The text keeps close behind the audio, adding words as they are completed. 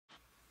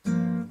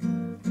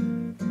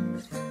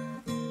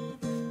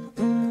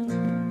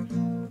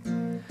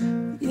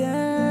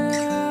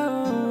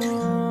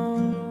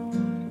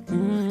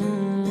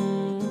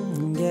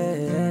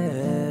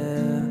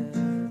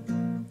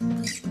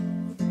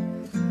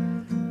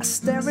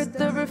at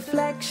the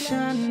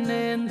reflection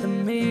in the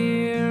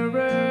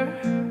mirror.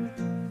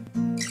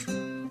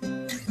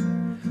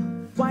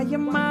 Why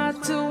am I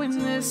doing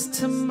this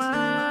to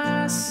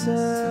myself?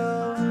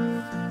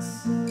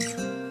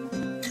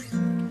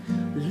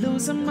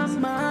 Losing my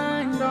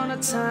mind on a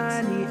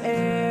tiny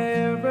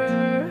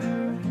error.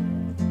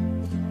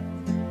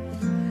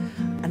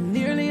 I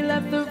nearly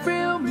left the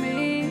real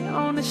me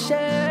on the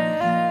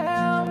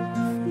shelf.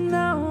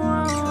 No,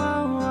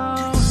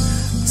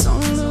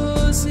 don't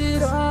lose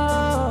it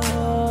all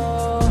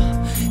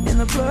in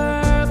the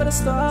blur of the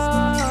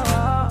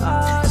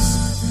stars.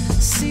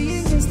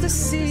 Seeing is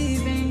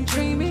deceiving,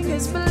 dreaming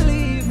is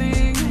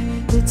believing.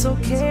 It's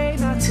okay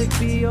not to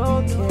be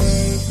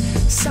okay.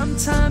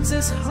 Sometimes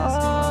it's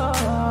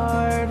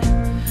hard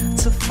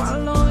to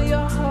follow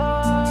your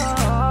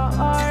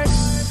heart,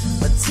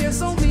 but tears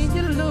don't mean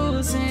you're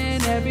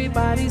losing.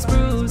 Everybody's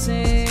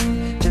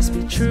bruising. Just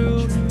be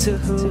true to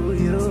who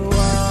you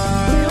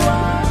are. Who you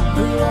are,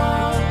 who you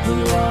are, who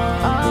you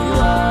are, who you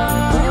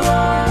are, who you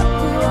are,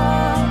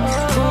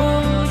 who you are,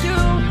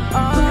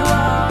 who you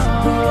are,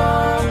 who you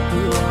are, who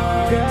you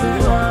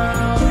are,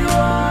 who you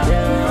are,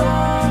 who you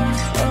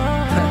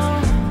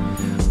are.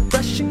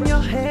 Brushing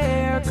your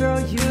hair, girl,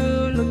 you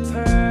look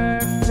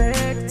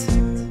perfect.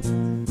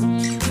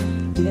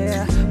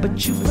 Yeah, but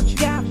you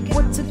forgot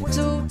what to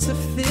do to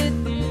fit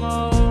the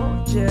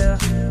mold. Yeah.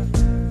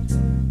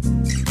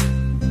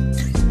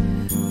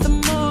 The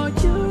more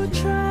you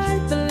try,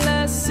 the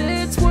less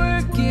it's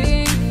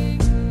working.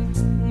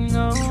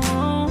 No,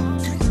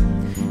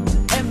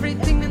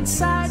 everything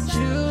inside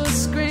you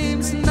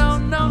screams no,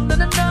 no, no,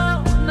 no,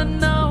 no, no,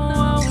 no.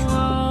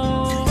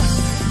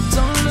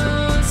 Don't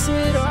lose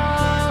it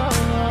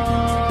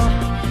all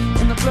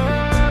in the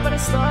blur of the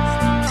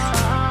stars.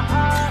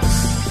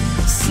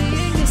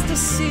 Seeing is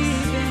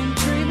deceiving,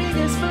 dreaming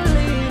is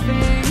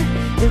believing.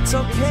 It's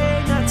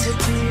okay not to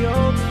be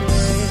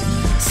okay.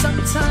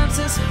 Sometimes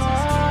it's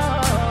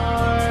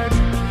hard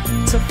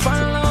to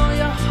follow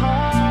your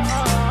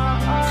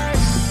heart,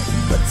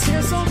 but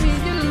tears don't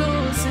mean you're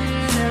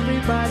losing.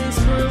 Everybody's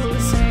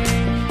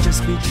bruising.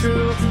 Just be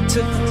true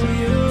to who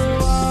you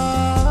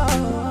are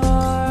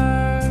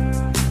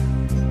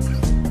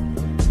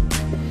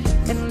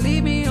and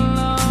leave me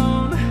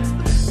alone.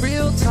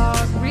 Real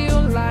talk,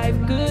 real life,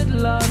 good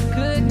luck,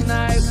 good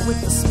night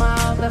with a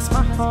smile. That's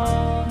my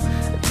home.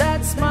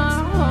 That's my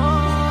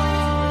home.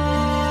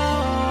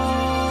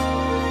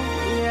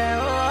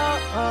 Yeah,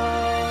 oh,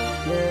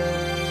 yeah.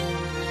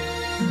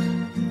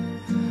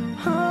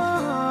 Oh,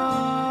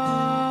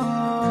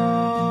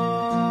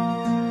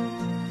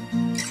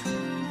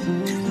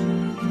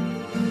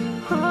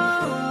 oh,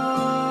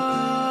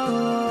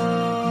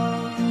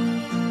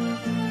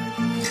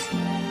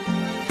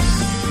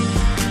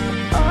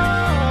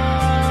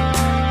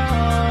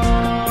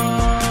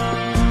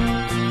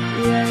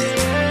 yeah,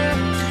 yeah.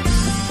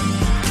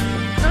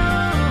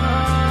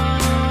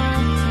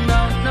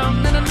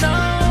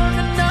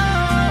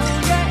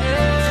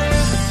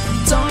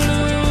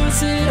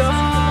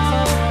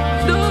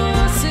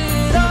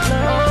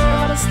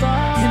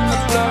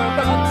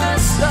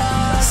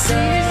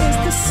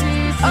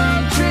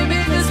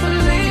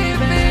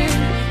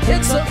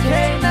 It's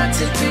okay not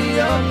to be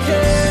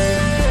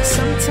okay.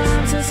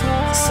 Sometimes it's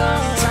hard.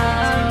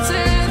 Sometimes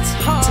it's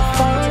hard to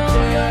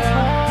follow your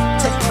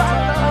heart. To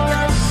follow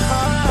your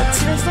heart. But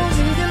tears don't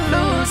mean you're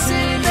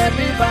losing.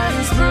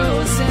 Everybody's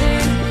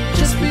bruising.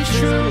 Just be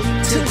true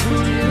to who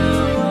you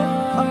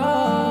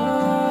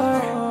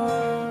are.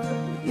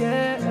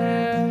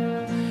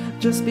 Yeah.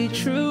 Just be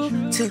true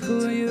to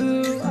who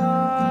you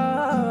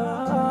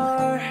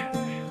are,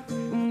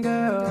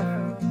 girl.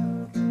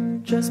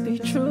 Just be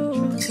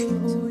true to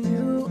who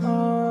you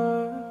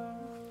are.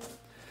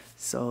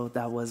 So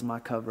that was my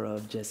cover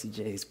of Jessie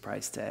J's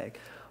Price Tag.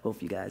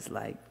 Hope you guys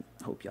like.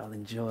 Hope y'all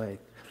enjoy.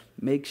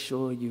 Make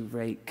sure you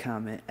rate,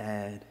 comment,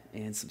 add,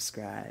 and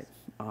subscribe.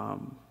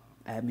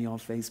 Add me on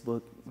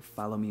Facebook.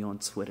 Follow me on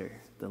Twitter.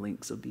 The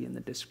links will be in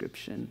the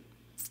description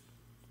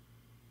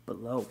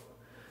below.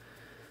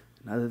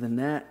 And other than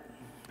that,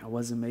 I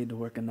wasn't made to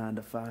work a 9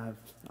 to 5.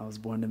 I was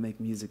born to make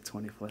music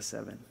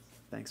 24/7.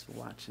 Thanks for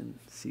watching.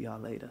 See y'all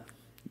later.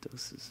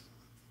 Doses.